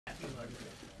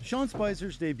Sean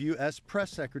Spicer's debut as press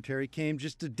secretary came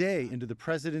just a day into the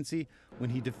presidency when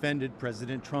he defended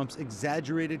President Trump's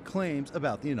exaggerated claims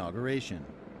about the inauguration.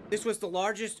 This was the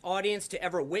largest audience to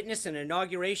ever witness an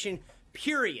inauguration,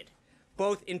 period,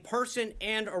 both in person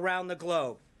and around the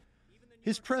globe.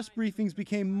 His press briefings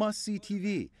became must-see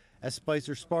TV as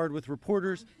Spicer sparred with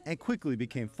reporters and quickly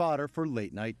became fodder for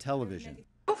late-night television.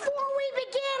 Before we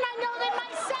begin, I know that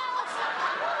myself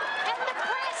and the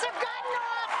press have gotten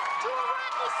off to a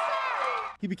rocky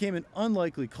start. He became an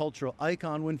unlikely cultural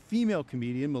icon when female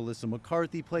comedian Melissa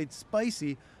McCarthy played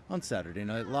Spicy on Saturday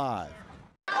Night Live.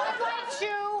 I would like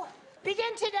to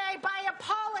begin today by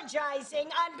apologizing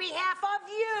on behalf of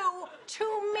you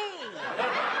to me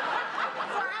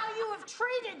for how you have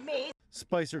treated me.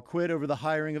 Spicer quit over the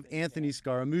hiring of Anthony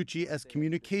Scaramucci as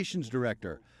communications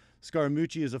director.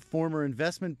 Scaramucci is a former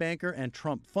investment banker and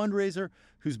Trump fundraiser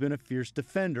who's been a fierce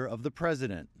defender of the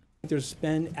president. There's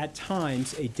been, at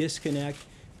times, a disconnect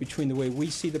between the way we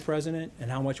see the president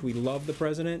and how much we love the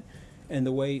president and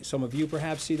the way some of you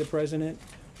perhaps see the president.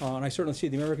 And I certainly see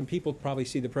the American people probably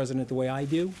see the president the way I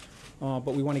do,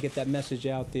 but we want to get that message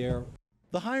out there.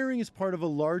 The hiring is part of a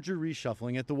larger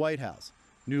reshuffling at the White House.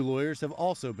 New lawyers have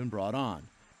also been brought on.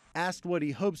 Asked what he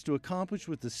hopes to accomplish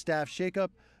with the staff shakeup,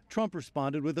 Trump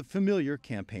responded with a familiar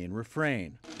campaign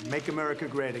refrain. Make America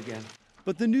great again.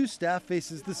 But the new staff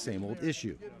faces the same old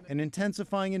issue, an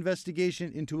intensifying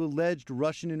investigation into alleged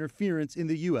Russian interference in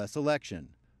the U.S. election.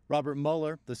 Robert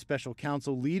Mueller, the special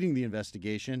counsel leading the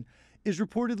investigation, is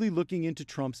reportedly looking into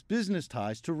Trump's business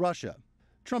ties to Russia.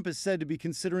 Trump is said to be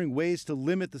considering ways to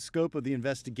limit the scope of the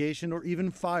investigation or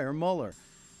even fire Mueller.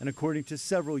 And according to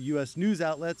several U.S. news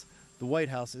outlets, the White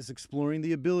House is exploring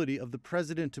the ability of the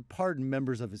president to pardon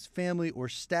members of his family or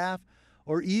staff,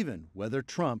 or even whether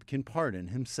Trump can pardon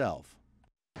himself.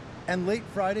 And late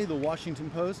Friday, the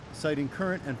Washington Post, citing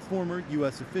current and former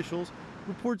U.S. officials,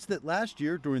 reports that last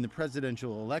year during the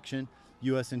presidential election,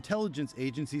 U.S. intelligence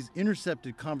agencies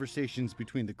intercepted conversations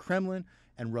between the Kremlin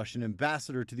and Russian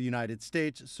ambassador to the United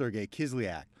States, Sergei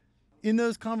Kislyak. In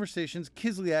those conversations,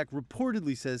 Kislyak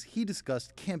reportedly says he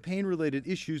discussed campaign-related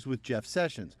issues with Jeff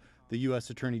Sessions, the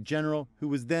U.S. Attorney General, who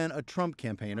was then a Trump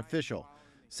campaign official.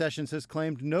 Sessions has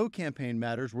claimed no campaign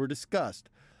matters were discussed.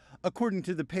 According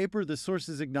to the paper, the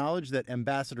sources acknowledge that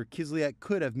Ambassador Kislyak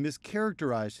could have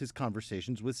mischaracterized his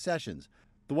conversations with Sessions.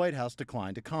 The White House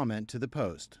declined to comment to the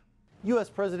Post.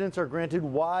 U.S. presidents are granted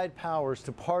wide powers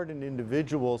to pardon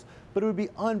individuals, but it would be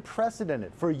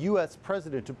unprecedented for a U.S.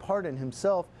 president to pardon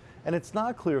himself, and it's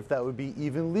not clear if that would be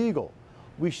even legal.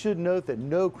 We should note that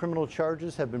no criminal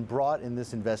charges have been brought in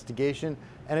this investigation,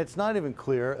 and it's not even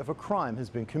clear if a crime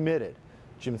has been committed.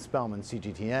 Jim Spellman,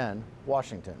 CGTN,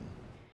 Washington.